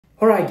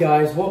All right,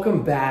 guys,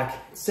 welcome back.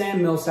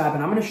 Sam Millsap,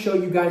 and I'm going to show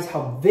you guys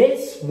how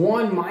this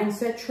one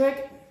mindset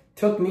trick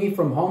took me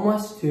from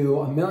homeless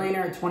to a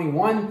millionaire at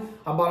 21.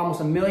 I bought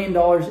almost $1 million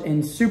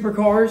in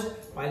supercars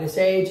by this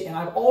age, and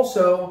I've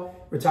also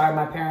retired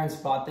my parents,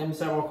 bought them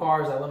several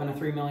cars. I live in a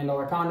 $3 million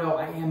condo.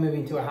 I am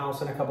moving to a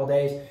house in a couple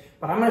days,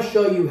 but I'm going to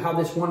show you how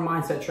this one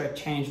mindset trick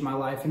changed my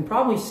life and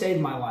probably saved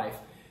my life.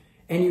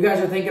 And you guys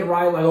are thinking,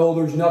 right, like, oh,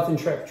 there's nothing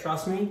trick.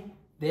 Trust me,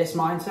 this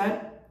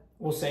mindset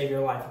will save your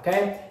life,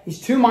 okay?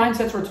 These two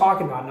mindsets we're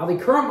talking about. Now, the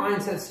current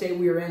mindset state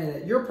we are in and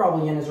that you're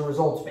probably in is a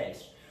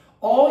results-based.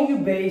 All you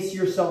base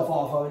yourself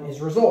off of is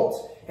results.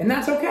 And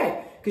that's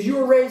okay, because you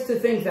were raised to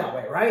think that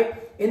way,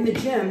 right? In the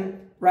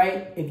gym,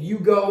 right, if you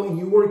go and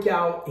you work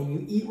out and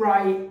you eat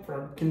right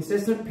for a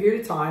consistent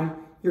period of time,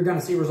 you're going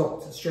to see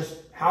results. It's just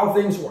how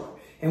things work.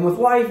 And with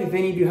life, if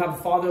any of you have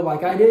a father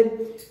like I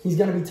did, he's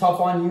going to be tough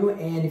on you.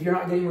 And if you're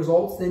not getting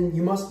results, then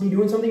you must be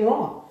doing something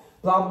wrong.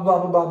 Blah, blah,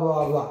 blah, blah, blah,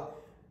 blah, blah.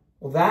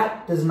 Well,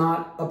 that does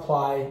not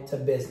apply to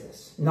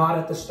business, not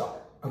at the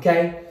start,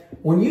 okay?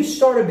 When you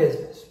start a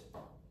business,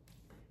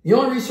 the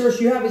only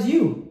resource you have is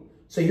you.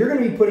 So you're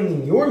going to be putting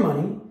in your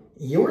money,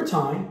 your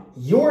time,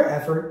 your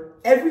effort,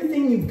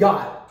 everything you've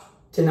got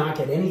to not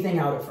get anything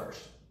out at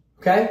first,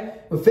 okay?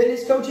 With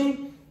fitness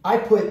coaching, I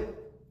put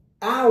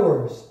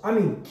hours, I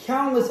mean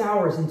countless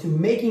hours into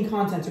making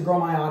content to grow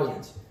my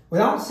audience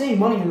without seeing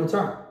money in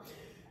return.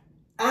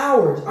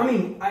 Hours. I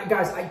mean,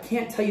 guys, I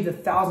can't tell you the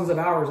thousands of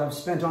hours I've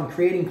spent on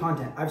creating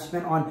content. I've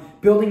spent on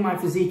building my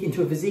physique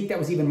into a physique that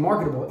was even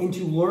marketable,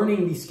 into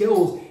learning the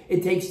skills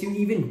it takes to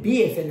even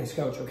be a fitness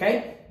coach,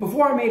 okay?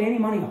 Before I made any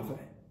money off of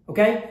it,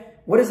 okay?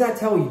 What does that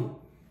tell you?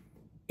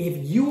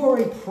 If you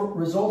are a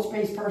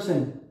results-based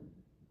person,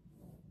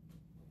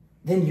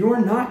 then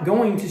you're not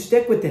going to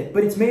stick with it.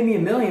 But it's made me a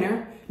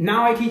millionaire.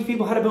 Now I teach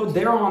people how to build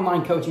their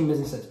online coaching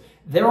businesses,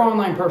 their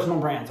online personal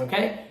brands,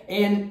 okay?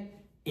 And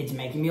it's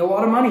making me a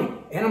lot of money,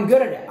 and I'm good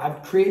at it.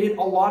 I've created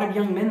a lot of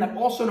young men that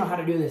also know how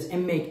to do this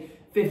and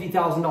make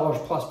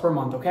 $50,000 plus per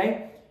month,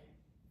 okay?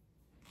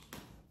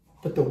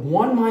 But the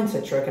one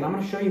mindset trick, and I'm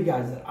going to show you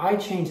guys that I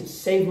changed that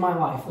saved my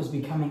life, was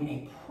becoming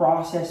a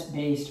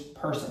process-based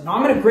person. Now,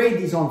 I'm going to grade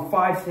these on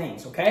 5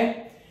 things,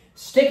 okay?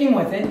 Sticking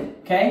with it,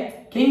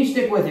 okay? Can you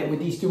stick with it with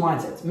these two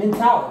mindsets?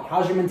 Mentality.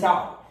 How's your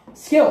mentality?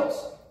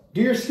 Skills.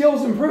 Do your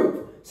skills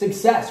improve?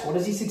 Success. What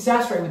is the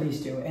success rate with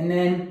these two? And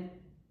then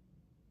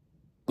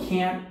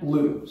can't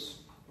lose,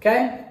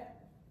 okay?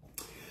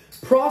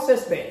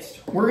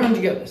 Process-based. We're going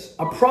to get this.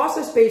 A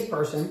process-based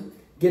person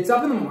gets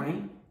up in the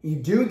morning, you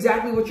do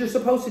exactly what you're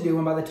supposed to do,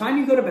 and by the time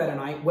you go to bed at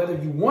night, whether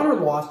you won or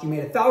lost, you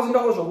made $1,000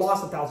 or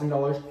lost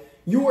 $1,000,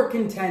 you are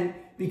content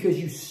because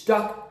you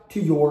stuck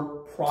to your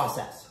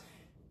process,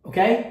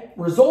 okay?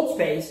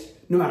 Results-based,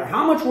 no matter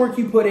how much work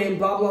you put in,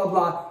 blah, blah,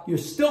 blah, you're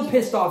still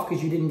pissed off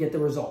because you didn't get the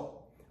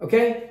result,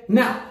 okay?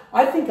 Now,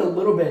 I think a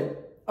little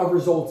bit of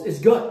results is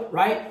good,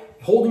 right?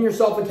 Holding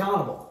yourself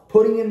accountable,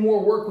 putting in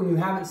more work when you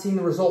haven't seen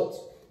the results.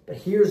 But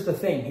here's the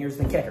thing, here's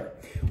the kicker.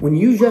 When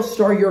you just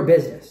start your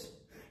business,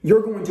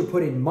 you're going to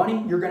put in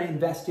money, you're going to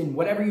invest in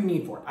whatever you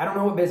need for it. I don't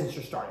know what business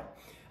you're starting.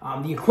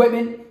 The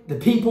equipment, the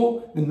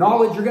people, the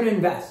knowledge, you're going to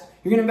invest.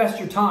 You're going to invest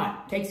your time.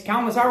 It takes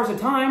countless hours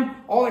of time,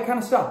 all that kind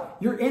of stuff.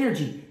 Your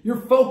energy, your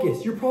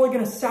focus. You're probably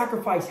going to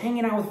sacrifice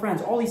hanging out with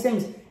friends, all these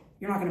things.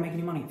 You're not going to make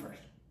any money at first,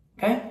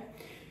 okay?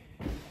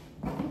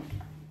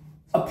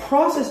 A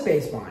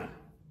process-based mind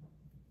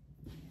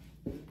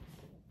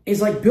is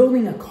like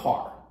building a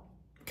car,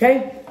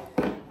 okay?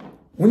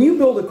 When you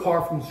build a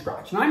car from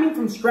scratch, and I mean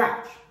from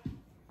scratch,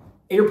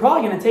 you're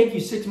probably going to take you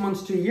 6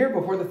 months to a year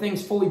before the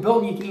thing's fully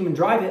built and you can even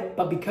drive it,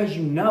 but because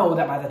you know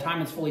that by the time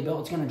it's fully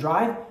built, it's going to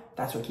drive,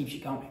 that's what keeps you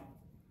going,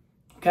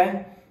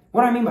 okay?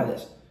 What do I mean by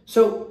this?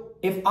 So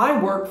if I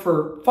work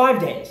for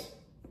 5 days,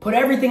 put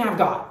everything I've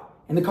got,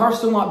 and the car's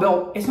still not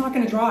built, it's not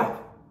going to drive.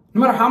 No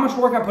matter how much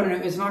work I put in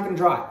it, it's not going to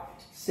drive.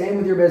 Same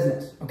with your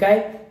business,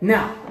 okay?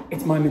 Now,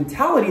 it's my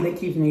mentality that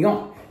keeps me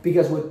going.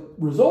 Because with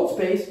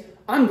results-based,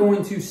 I'm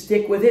going to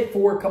stick with it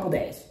for a couple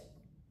days,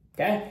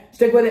 okay?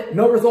 Stick with it,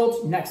 no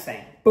results, next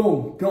thing.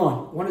 Boom,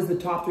 gone. What is the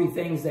top 3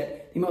 things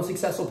that the most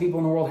successful people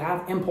in the world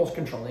have? Impulse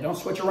control. They don't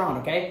switch around,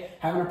 okay?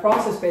 Having a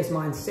process-based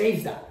mind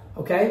saves that,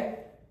 okay?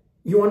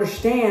 You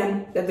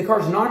understand that the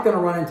car's not going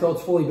to run until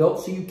it's fully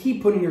built, so you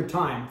keep putting your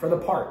time for the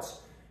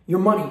parts, your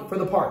money for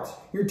the parts,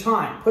 your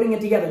time, putting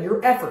it together,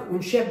 your effort when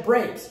shit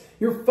breaks,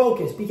 your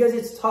focus because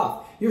it's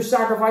tough. You're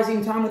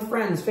sacrificing time with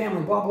friends,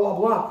 family, blah, blah,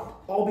 blah.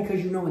 All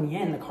because you know in the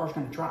end the car's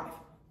going to drive,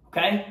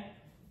 okay?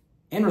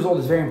 End result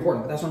is very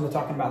important, but that's what I'm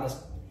talking about this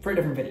for a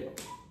different video.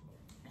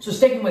 So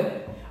sticking with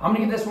it, I'm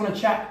going to give this one a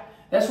check.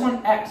 This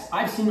one, X.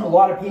 I've seen a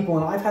lot of people,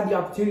 and I've had the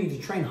opportunity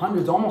to train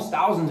hundreds, almost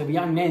thousands of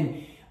young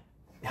men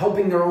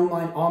helping their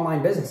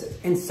online businesses.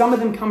 And some of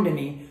them come to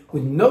me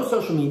with no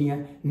social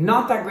media,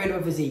 not that great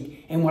of a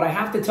physique. And what I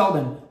have to tell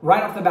them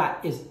right off the bat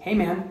is, hey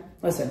man,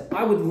 listen,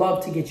 I would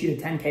love to get you to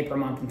 10K per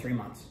month in 3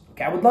 months.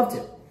 Okay, I would love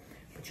to,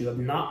 but you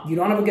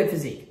don't have a good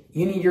physique.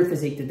 You need your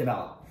physique to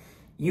develop.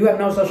 You have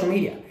no social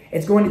media.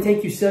 It's going to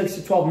take you 6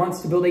 to 12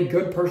 months to build a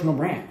good personal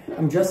brand.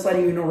 I'm just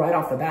letting you know right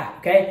off the bat,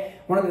 okay?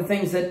 One of the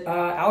things that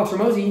Alex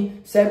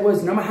Ramosi said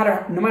was, no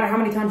matter how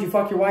many times you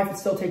fuck your wife, it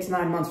still takes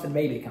 9 months for the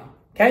baby to come,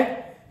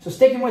 okay? So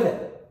sticking with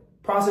it.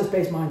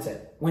 Process-based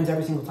mindset wins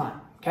every single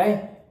time,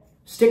 okay?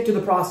 Stick to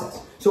the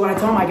process. So when I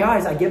tell my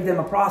guys, I give them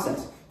a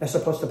process. They're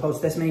supposed to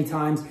post this many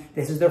times.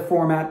 This is their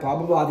format, blah,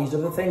 blah, blah. These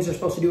are the things they're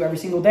supposed to do every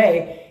single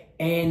day.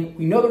 And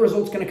we know the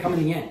result's going to come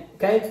in the end,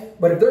 okay?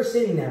 But if they're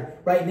sitting there,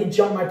 right, and they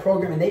jump my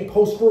program and they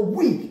post for a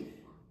week,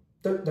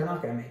 they're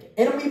not going to make it.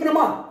 And even a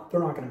month, they're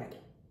not going to make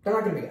it. They're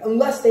not going to make it.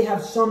 Unless they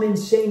have some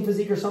insane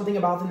physique or something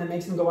about them that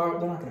makes them go out,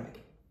 they're not going to make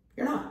it.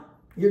 You're not.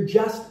 You're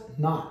just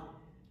not.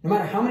 No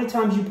matter how many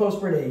times you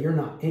post per day, you're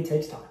not. It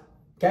takes time,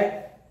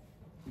 okay?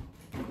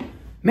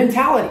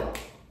 Mentality.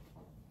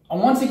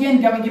 And once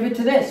again, got to give it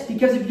to this.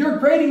 Because if you're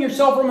grading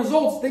yourself on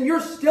results, then you're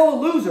still a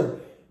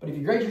loser. But if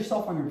you grade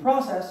yourself on your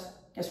process,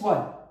 guess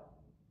what?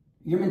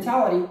 Your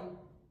mentality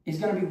is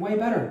going to be way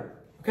better,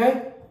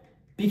 okay?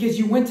 Because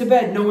you went to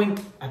bed knowing,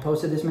 I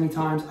posted this many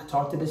times, I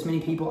talked to this many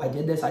people, I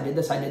did this, I did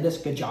this, I did this,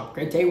 good job.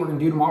 Great day, we're going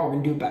to do tomorrow, we're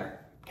going to do it better,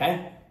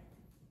 okay?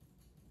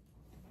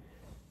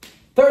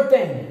 Third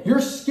thing,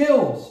 your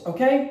skills,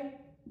 okay?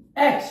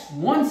 X,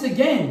 once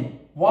again.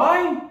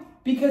 Why?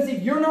 Because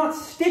if you're not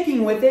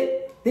sticking with it,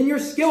 then your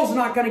skills are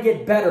not going to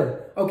get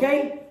better,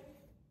 okay?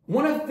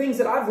 One of the things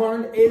that I've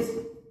learned is,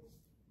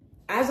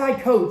 as I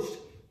coached,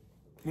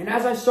 and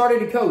as I started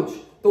to coach,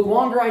 the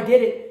longer I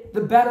did it,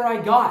 the better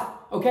I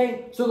got,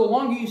 okay? So the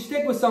longer you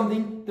stick with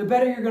something, the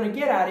better you're going to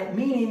get at it,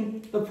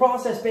 meaning the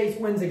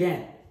process-based wins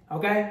again,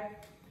 okay?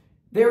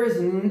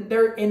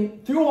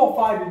 Through all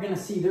 5, you're going to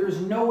see there is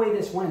no way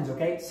this wins,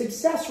 okay?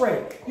 Success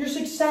rate. Your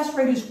success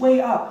rate is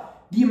way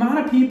up. The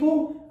amount of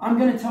people, I'm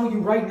going to tell you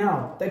right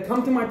now, that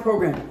come to my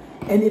program,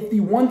 and if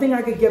the one thing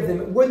I could give them,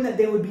 it wouldn't that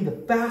they would be the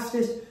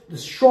fastest, the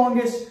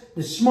strongest,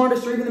 the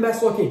smartest, or even the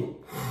best looking.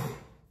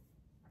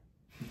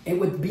 It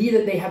would be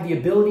that they have the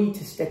ability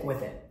to stick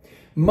with it.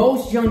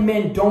 Most young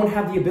men don't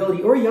have the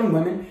ability, or young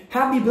women,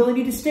 have the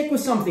ability to stick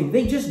with something.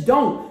 They just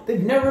don't.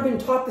 They've never been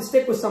taught to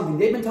stick with something.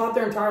 They've been taught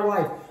their entire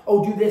life,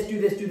 oh, do this, do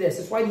this, do this.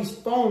 That's why these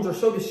phones are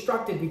so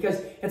destructive, because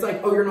it's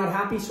like, oh, you're not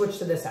happy? Switch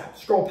to this app.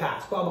 Scroll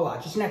past, blah, blah,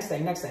 blah. Just next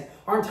thing, next thing.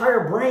 Our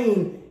entire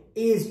brain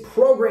is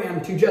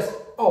programmed to just,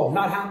 oh,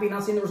 not happy,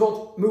 not seeing the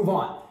results, move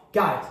on.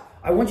 Guys,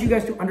 I want you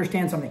guys to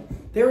understand something.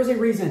 There is a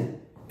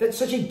reason that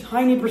such a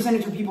tiny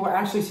percentage of people are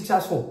actually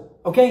successful,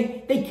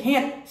 okay? They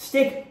can't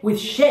stick with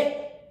shit.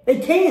 They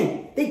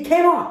can. They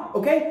cannot,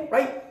 okay?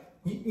 Right?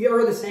 You ever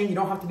heard the saying, you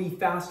don't have to be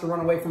fast to run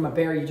away from a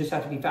bear, you just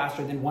have to be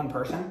faster than one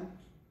person?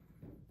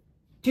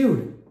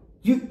 Dude,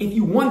 if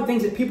you want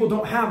things that people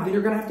don't have, then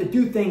you're going to have to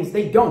do things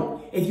they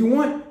don't. If you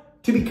want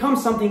to become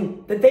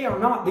something that they are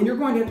not, then you're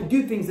going to have to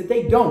do things that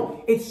they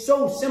don't. It's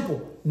so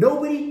simple.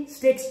 Nobody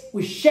sticks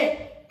with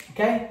shit,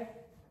 okay?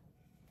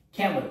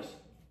 Can't lose.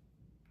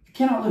 You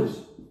cannot lose,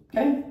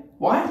 okay?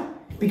 Why?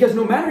 Because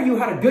no matter you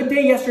had a good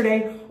day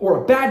yesterday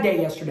or a bad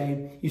day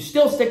yesterday, you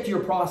still stick to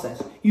your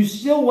process. You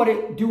still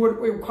do what it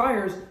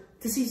requires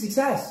to see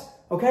success,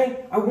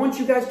 okay? I want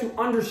you guys to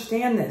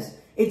understand this.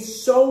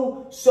 It's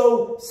so,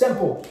 so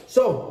simple.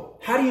 So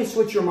how do you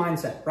switch your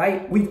mindset,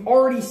 right? We've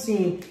already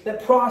seen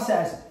that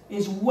process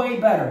is way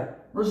better.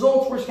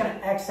 Results, we're just going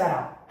to X that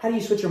out. How do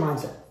you switch your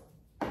mindset?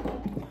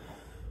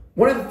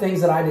 One of the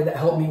things that I did that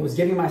helped me was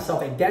giving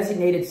myself a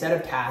designated set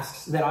of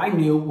tasks that I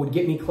knew would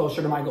get me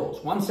closer to my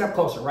goals. One step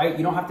closer, right?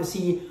 You don't have to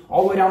see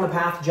all the way down the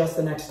path, just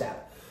the next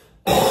step.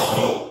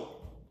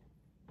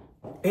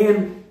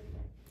 And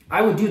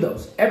I would do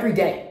those every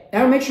day. And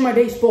I would make sure my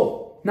day's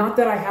full. Not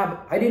that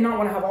I did not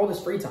want to have all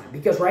this free time.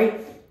 Because,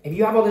 right, if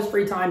you have all this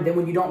free time, then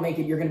when you don't make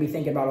it, you're going to be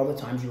thinking about all the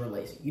times you were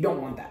lazy. You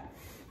don't want that,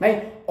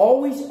 right?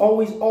 Always,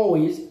 always,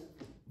 always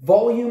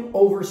volume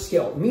over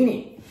skill.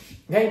 Meaning,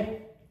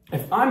 okay,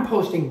 if I'm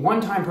posting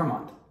 1 time per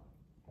month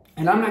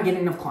and I'm not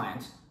getting enough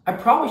clients, I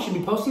probably should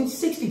be posting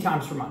 60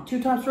 times per month,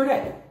 2 times per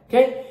day,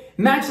 okay?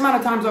 Max amount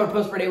of times I would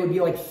post per day would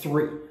be like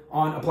 3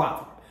 on a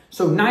platform.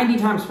 So 90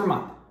 times per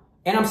month.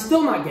 And I'm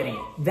still not getting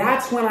it.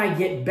 That's when I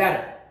get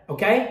better,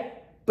 okay?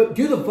 But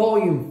do the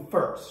volume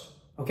first,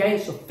 okay?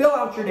 So fill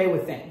out your day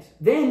with things.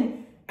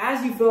 Then,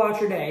 as you fill out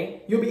your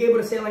day, you'll be able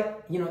to say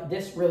like, you know,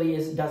 this really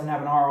doesn't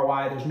have an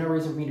ROI. There's no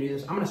reason for me to do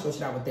this. I'm going to switch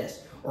it out with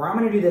this. Or I'm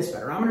going to do this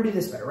better. I'm going to do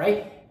this better,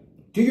 right?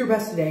 Do your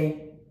best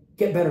today,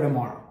 get better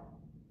tomorrow.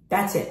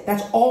 That's it.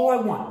 That's all I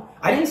want.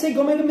 I didn't say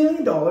go make $1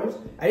 million.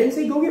 I didn't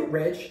say go get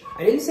rich.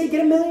 I didn't say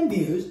get 1 million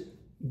views.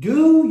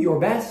 Do your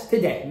best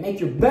today. Make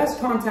your best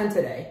content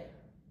today.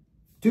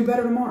 Do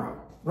better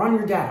tomorrow. Run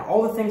your data.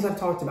 All the things I've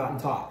talked about and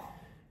taught.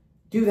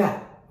 Do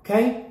that,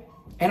 okay?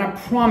 And I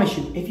promise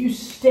you, if you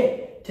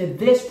stick to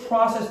this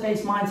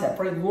process-based mindset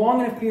for a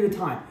long enough period of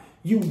time,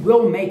 you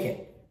will make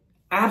it.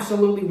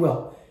 Absolutely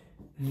will.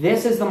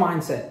 This is the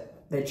mindset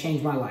that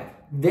changed my life.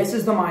 This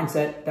is the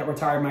mindset that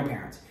retired my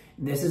parents.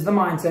 This is the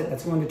mindset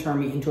that's going to turn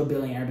me into a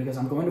billionaire, because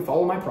I'm going to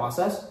follow my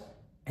process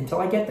until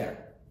I get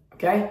there,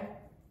 okay?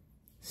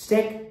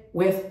 Stick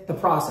with the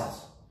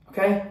process,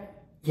 okay?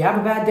 You have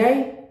a bad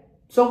day?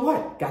 So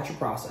what? Got your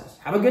process.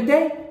 Have a good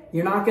day?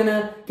 You're not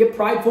gonna get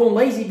prideful and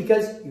lazy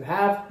because you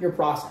have your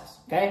process,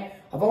 okay?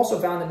 I've also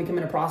found that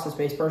becoming a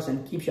process-based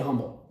person keeps you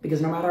humble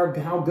because no matter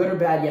how good or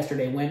bad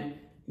yesterday went,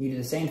 you do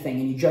the same thing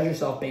and you judge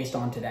yourself based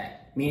on today.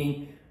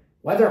 Meaning,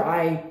 whether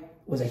I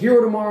was a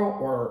hero tomorrow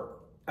or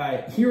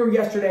a hero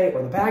yesterday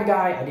or the bad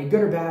guy, I did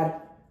good or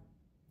bad,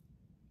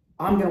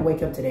 I'm gonna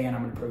wake up today and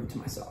I'm gonna prove it to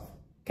myself,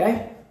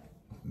 okay?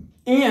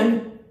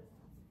 And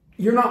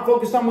you're not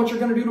focused on what you're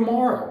gonna do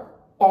tomorrow.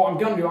 Oh, I'm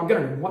gonna do.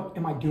 What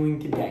am I doing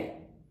today?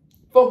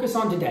 Focus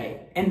on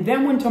today. And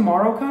then when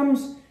tomorrow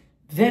comes,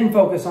 then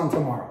focus on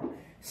tomorrow.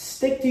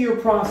 Stick to your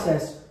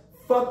process.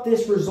 Fuck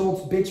this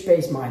results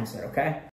bitch-based mindset, okay?